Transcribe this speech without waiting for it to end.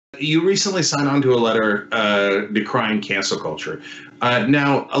you recently signed on to a letter decrying cancel culture.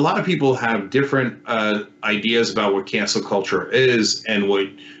 Now, a lot of people have different ideas about what cancel culture is and what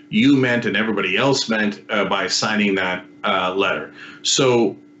you meant and everybody else meant by signing that letter.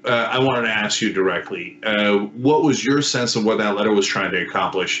 So I wanted to ask you directly, what was your sense of what that letter was trying to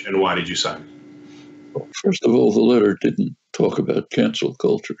accomplish, and why did you sign it? First of all, the letter didn't talk about cancel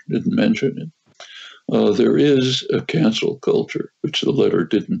culture, didn't mention it. There is a cancel culture, which the letter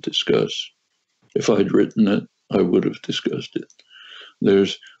didn't discuss. If I'd written it, I would have discussed it.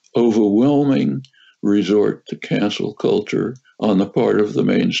 There's overwhelming resort to cancel culture on the part of the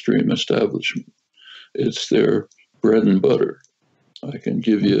mainstream establishment. It's their bread and butter. I can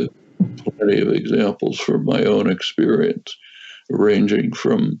give you plenty of examples from my own experience, ranging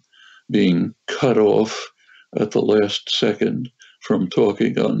from being cut off at the last second from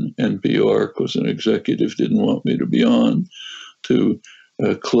talking on NPR because an executive didn't want me to be on, to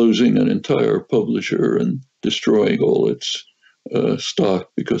closing an entire publisher and destroying all its stock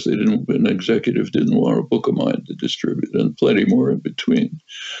because an executive didn't want a book of mine to distribute, and plenty more in between.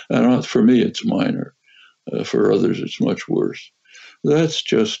 And for me, it's minor. For others, it's much worse. That's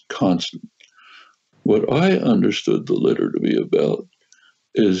just constant. What I understood the letter to be about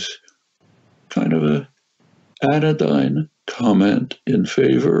is kind of a anodyne comment in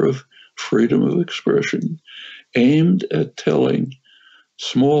favor of freedom of expression, aimed at telling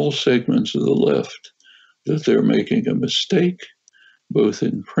small segments of the left that they're making a mistake, both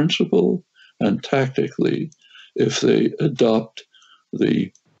in principle and tactically, if they adopt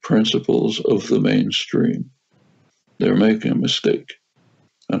the principles of the mainstream. They're making a mistake.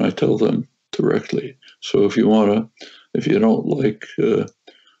 And I tell them directly. So if you don't like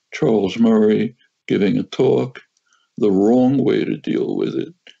Charles Murray giving a talk, the wrong way to deal with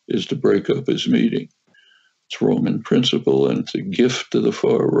it is to break up his meeting. It's wrong in principle, and it's a gift to the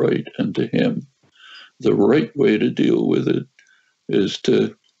far right and to him. The right way to deal with it is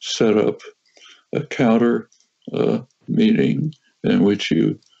to set up a counter meeting in which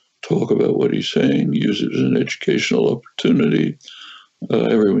you talk about what he's saying, use it as an educational opportunity.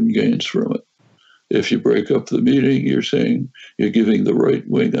 Everyone gains from it. If you break up the meeting, you're giving the right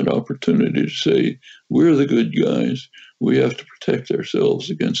wing an opportunity to say, we're the good guys. We have to protect ourselves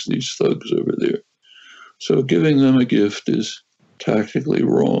against these thugs over there. So giving them a gift is tactically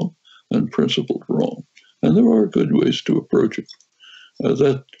wrong and principled wrong. And there are good ways to approach it. It's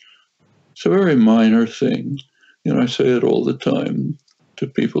a very minor thing. I say it all the time to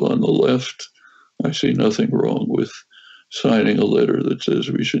people on the left. I see nothing wrong with signing a letter that says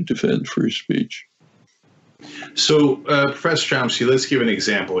we should defend free speech. So, Professor Chomsky, let's give an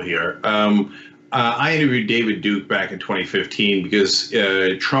example here. I interviewed David Duke back in 2015 because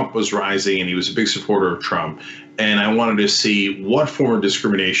Trump was rising and he was a big supporter of Trump. And I wanted to see what form of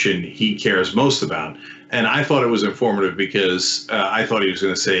discrimination he cares most about. And I thought it was informative because I thought he was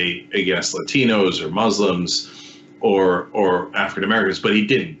going to say against Latinos or Muslims or African Americans, but he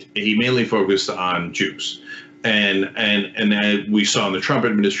didn't. He mainly focused on Jews. And we saw in the Trump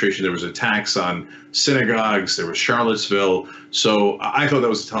administration, there was attacks on synagogues, there was Charlottesville. So I thought that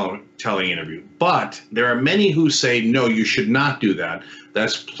was a telling interview. But there are many who say, no, you should not do that.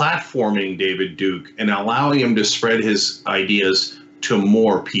 That's platforming David Duke and allowing him to spread his ideas to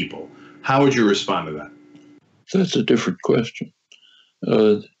more people. How would you respond to that? That's a different question.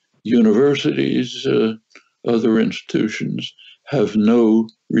 Universities, other institutions have no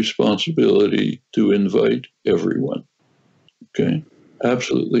responsibility to invite everyone. Okay?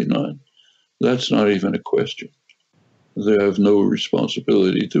 Absolutely none. That's not even a question. They have no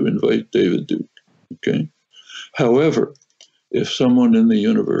responsibility to invite David Duke. Okay? However, if someone in the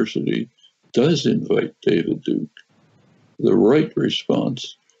university does invite David Duke, the right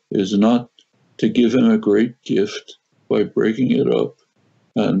response is not to give him a great gift by breaking it up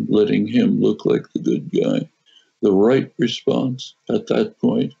and letting him look like the good guy. The right response at that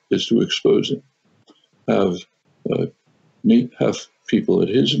point is to expose him. Have people at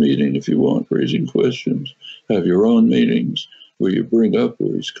his meeting, if you want, raising questions. Have your own meetings where you bring up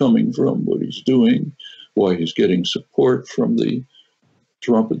where he's coming from, what he's doing, why he's getting support from the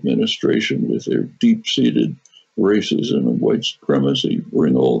Trump administration with their deep-seated racism and white supremacy.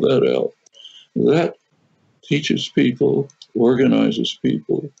 Bring all that out. That teaches people, organizes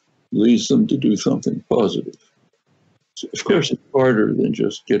people, leads them to do something positive. Of course, it's harder than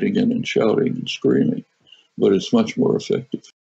just getting in and shouting and screaming, but it's much more effective.